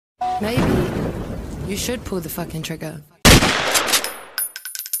Maybe you should pull the fucking trigger.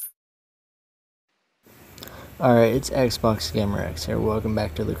 Alright, it's Xbox Gamer X here. Welcome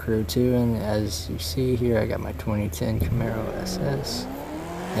back to the crew too, and as you see here, I got my 2010 Camaro SS,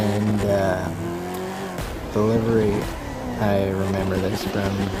 and the livery, I remember this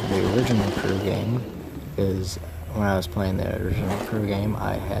from the original crew game, because when I was playing the original crew game,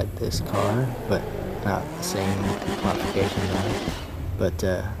 I had this car, but not the same modifications on it, but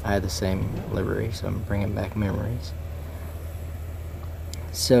I had the same livery, so I'm bringing back memories.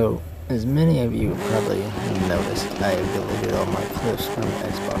 So, as many of you probably noticed, I deleted all my clips from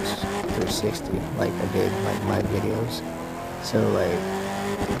Xbox 360, like I did like my videos. So like,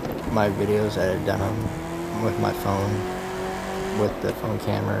 my videos, I had done them with my phone, with the phone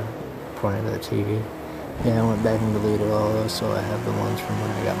camera pointing to the TV. Yeah, I went back and deleted all those, so I have the ones from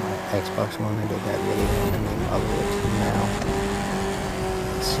when I got my Xbox One. I did that video, and then uploaded to now.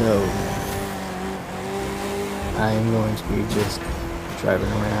 So, I'm going to be just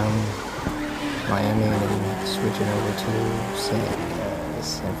driving around Miami and then switching over to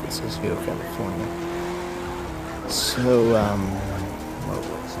San Francisco, California. So, what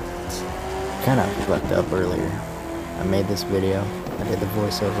was it? Kind of fucked up earlier. I made this video. I did the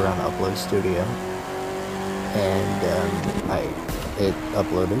voiceover on Upload Studio, and it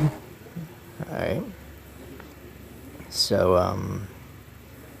uploaded. Alright. So,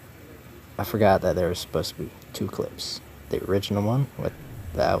 I forgot that there was supposed to be 2 clips. The original one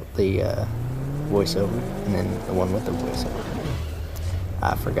without the voiceover, and then the one with the voiceover.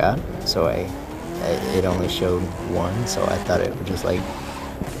 I forgot, so it only showed one, so I thought it would just like,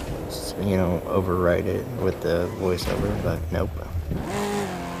 you know, overwrite it with the voiceover, but nope.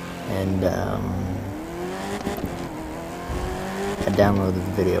 And I downloaded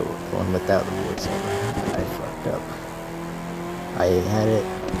the video, the one without the voiceover. I fucked up. I had it,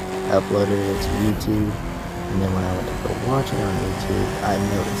 uploaded it to YouTube, and then when I went to go watch it on YouTube, I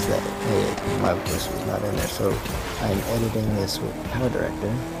noticed that, hey, my voice was not in there, so I'm editing this with Power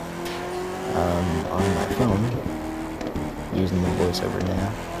Director on my phone, using the voiceover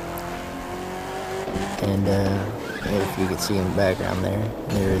now. And if you can see in the background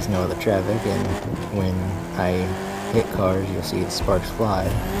there is no other traffic, and when I hit cars, you'll see the sparks fly,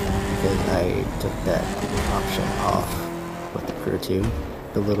 because I took that option off with the Crew 2.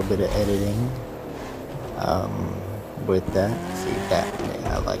 A little bit of editing with that. See that?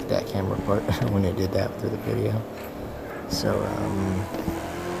 Yeah, I like that camera part when it did that through the video. So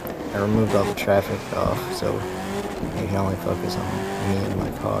I removed all the traffic off, so I can only focus on me and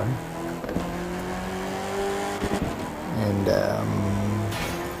my car. And I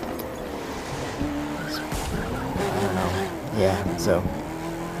don't know. Yeah, so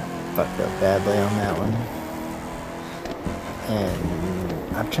fucked up badly on that one. And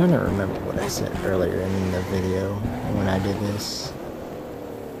I'm trying to remember what I said earlier in the video when I did this.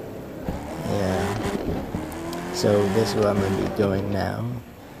 Yeah. So this is what I'm going to be doing now,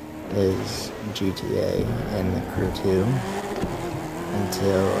 is GTA and the Crew 2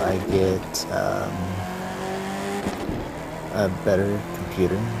 until I get a better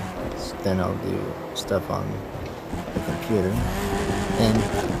computer. Then I'll do stuff on the computer. And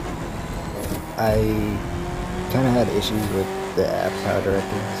I kind of had issues with the app Power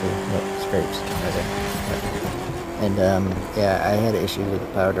Director. See, look, scrapes right there. And yeah, I had issues with the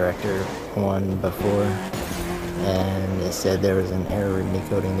Power Director one before, and it said there was an error in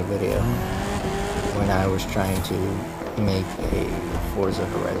decoding the video when I was trying to make a Forza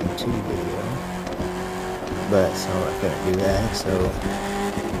Horizon 2 video. But so I couldn't do that, so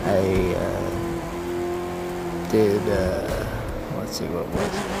I did let's see, what was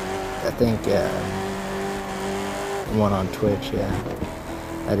it? I think one on Twitch. Yeah,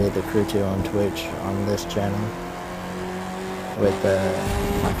 I did the Crew 2 on Twitch on this channel with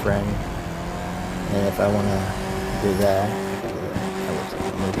my friend, and if I want to do that, that looks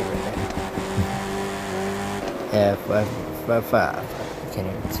like a movie right there. Yeah, if I can't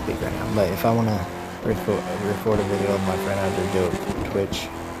even speak right now, but if I want to record a video of my friend, I have to do it from Twitch,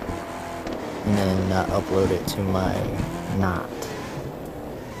 and then not upload it to my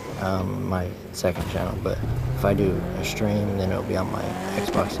my second channel. But if I do a stream, then it'll be on my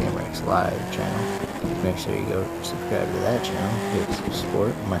Xbox Gamer X Live channel. Make sure you go subscribe to that channel, give some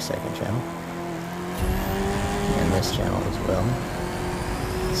support my second channel, and this channel as well.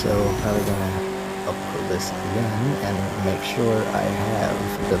 So I'm probably gonna upload this again and make sure I have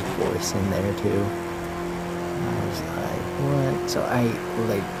the voice in there too. I was like, what? So I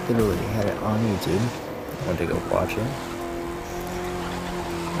like literally had it on YouTube. I went to go watch it.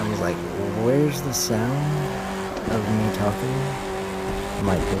 I was like, where's the sound of me talking?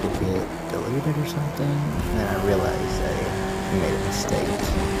 might go to get deleted or something, and then I realized I made a mistake.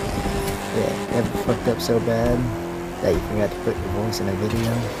 Yeah, you ever fucked up so bad that you forgot to put your voice in a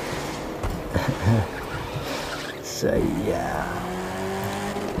video? So yeah,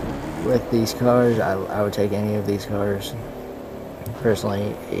 with these cars, I would take any of these cars.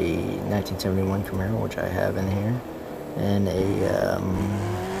 Personally, a 1971 Camaro, which I have in here, and a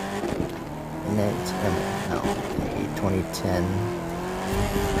 2010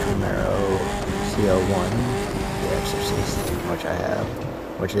 Camaro CL1, the F-60, which I have,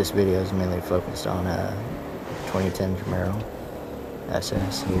 which this video is mainly focused on a 2010 Camaro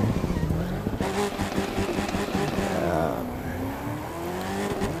SS here.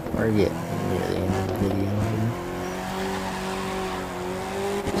 We're getting near the end of the video here.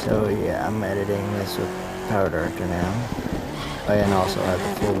 So yeah, I'm editing this with Power Director now. Oh yeah, and also I have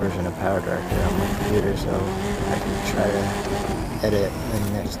the full version of Power Director on my computer, so I can try to edit the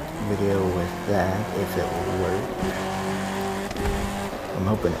next video with that if it will work. I'm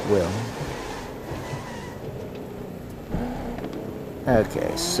hoping it will.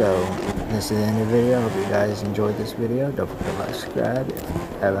 Okay, so this is the end of the video. I hope you guys enjoyed this video. Don't forget to like, subscribe if you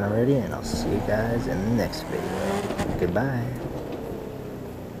haven't already, and I'll see you guys in the next video. Goodbye.